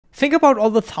Think about all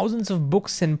the thousands of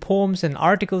books and poems and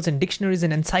articles and dictionaries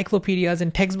and encyclopedias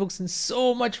and textbooks and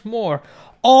so much more.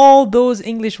 All those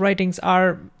English writings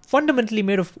are fundamentally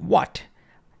made of what?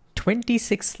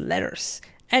 26 letters.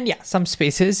 And yeah, some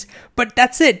spaces, but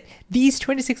that's it. These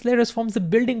 26 letters forms the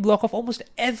building block of almost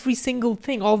every single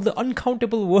thing, all of the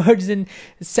uncountable words and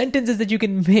sentences that you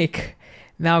can make.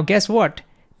 Now, guess what?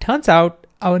 Turns out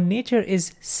our nature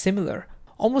is similar.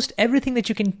 Almost everything that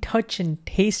you can touch and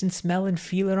taste and smell and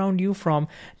feel around you, from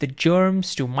the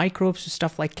germs to microbes to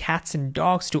stuff like cats and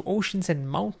dogs to oceans and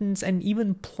mountains and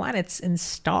even planets and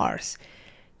stars.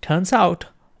 Turns out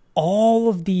all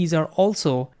of these are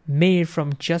also made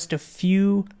from just a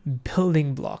few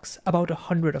building blocks, about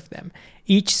 100 of them.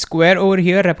 Each square over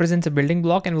here represents a building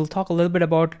block, and we'll talk a little bit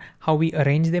about how we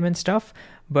arrange them and stuff.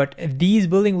 But these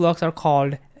building blocks are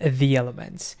called the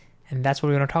elements. And that's what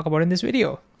we're going to talk about in this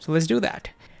video. So let's do that.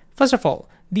 First of all,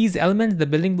 these elements, the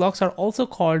building blocks, are also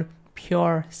called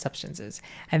pure substances.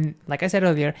 And like I said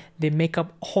earlier, they make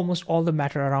up almost all the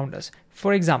matter around us.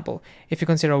 For example, if you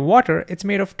consider water, it's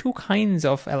made of two kinds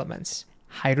of elements,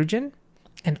 hydrogen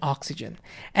and oxygen.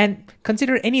 And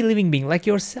consider any living being like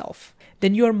yourself,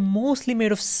 then you are mostly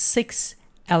made of 6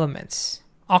 elements: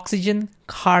 oxygen,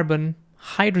 carbon,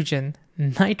 hydrogen,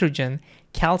 nitrogen,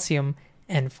 calcium,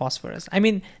 and phosphorus. I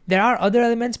mean, there are other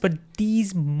elements, but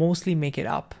these mostly make it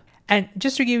up. And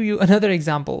just to give you another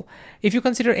example, if you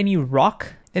consider any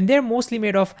rock, then they're mostly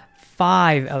made of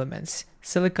 5 elements: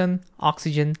 silicon,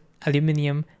 oxygen,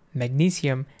 aluminum,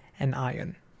 magnesium, and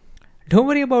iron. Don't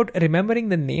worry about remembering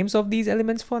the names of these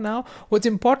elements for now. What's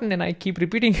important, and I keep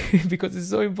repeating because it's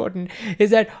so important, is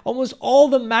that almost all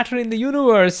the matter in the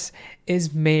universe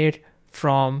is made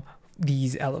from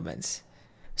these elements.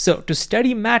 So to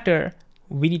study matter,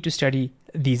 we need to study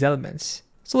these elements.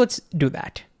 So let's do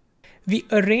that. We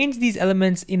arrange these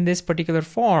elements in this particular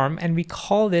form, and we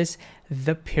call this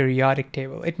the periodic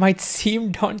table. It might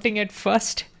seem daunting at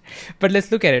first, but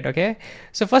let's look at it, okay?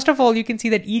 So first of all, you can see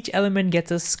that each element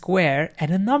gets a square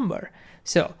and a number.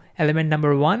 So element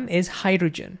number 1 is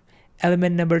hydrogen.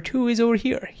 Element number 2 is over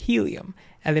here, helium.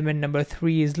 Element number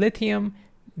 3 is lithium.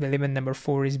 Element number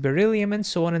 4 is beryllium, and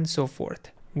so on and so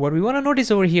forth. What we want to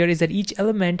notice over here is that each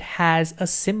element has a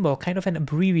symbol, kind of an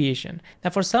abbreviation. Now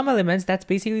for some elements, that's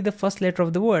basically the first letter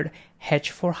of the word.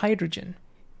 H for hydrogen,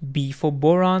 B for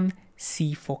boron,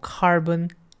 C for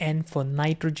carbon, N for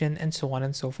nitrogen, and so on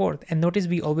and so forth. And notice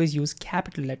we always use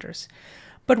capital letters.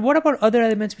 But what about other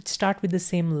elements which start with the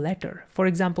same letter? For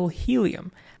example,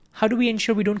 helium. How do we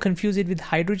ensure we don't confuse it with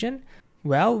hydrogen?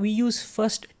 Well, we use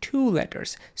first 2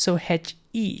 letters, so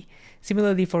He.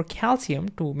 Similarly, for calcium,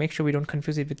 to make sure we don't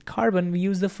confuse it with carbon, we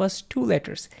use the first 2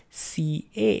 letters,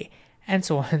 Ca, and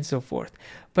so on and so forth.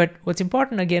 But what's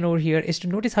important again over here is to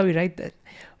notice how we write that.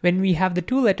 When we have the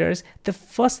 2 letters, the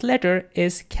first letter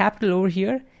is capital over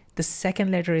here, the second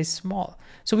letter is small.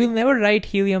 So we'll never write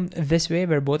helium this way,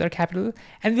 where both are capital,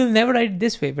 and we'll never write it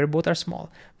this way, where both are small.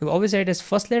 We'll always write it as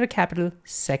first letter capital,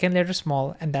 second letter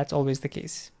small, and that's always the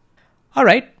case. All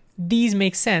right, these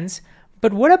make sense.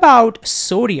 But what about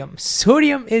sodium?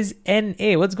 Sodium is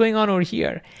Na. What's going on over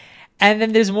here? And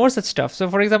then there's more such stuff. So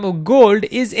for example, gold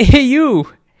is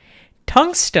Au.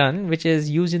 Tungsten, which is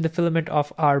used in the filament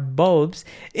of our bulbs,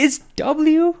 is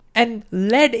W. And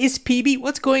lead is Pb.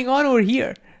 What's going on over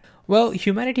here? Well,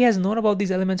 humanity has known about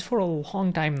these elements for a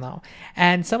long time now.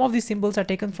 And some of these symbols are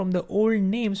taken from the old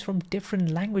names from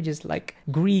different languages like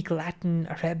Greek, Latin,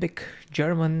 Arabic,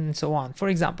 German, and so on. For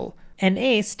example,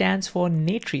 Na stands for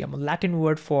natrium, a Latin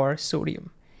word for sodium.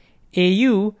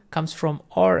 Au comes from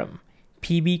aurum.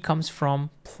 Pb comes from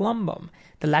plumbum,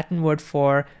 the Latin word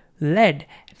for lead.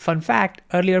 Fun fact,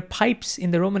 earlier pipes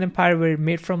in the Roman Empire were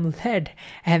made from lead,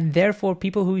 and therefore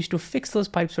people who used to fix those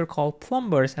pipes were called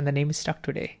plumbers, and the name is stuck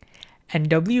today. And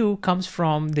W comes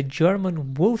from the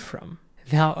German wolfram.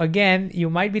 Now again, you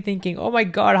might be thinking, oh my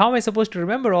god, how am I supposed to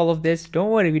remember all of this? Don't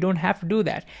worry, we don't have to do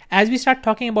that. As we start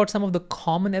talking about some of the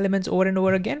common elements over and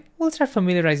over again, we'll start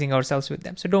familiarizing ourselves with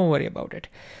them, so don't worry about it.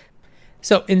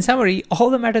 So in summary, all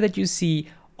the matter that you see,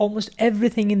 almost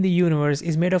everything in the universe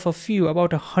is made of a few,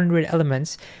 about 100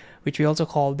 elements, which we also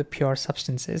call the pure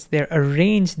substances. They're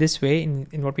arranged this way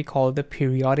in what we call the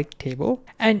periodic table.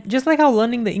 And just like how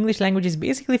learning the English language is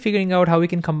basically figuring out how we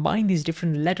can combine these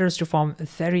different letters to form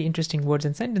very interesting words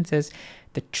and sentences,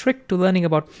 the trick to learning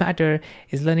about matter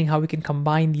is learning how we can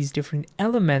combine these different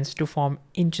elements to form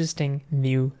interesting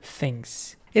new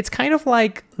things. It's kind of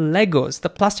like Legos, the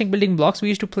plastic building blocks we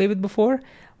used to play with before.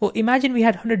 Well, imagine we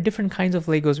had 100 different kinds of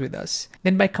Legos with us.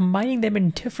 Then by combining them in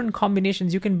different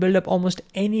combinations, you can build up almost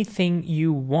anything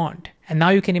you want. And now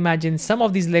you can imagine some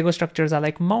of these Lego structures are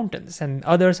like mountains and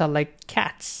others are like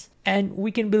cats. and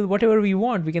we can build whatever we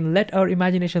want. We can let our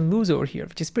imagination loose over here,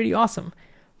 which is pretty awesome.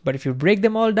 But if you break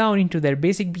them all down into their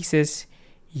basic pieces,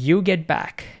 you get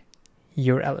back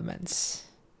your elements.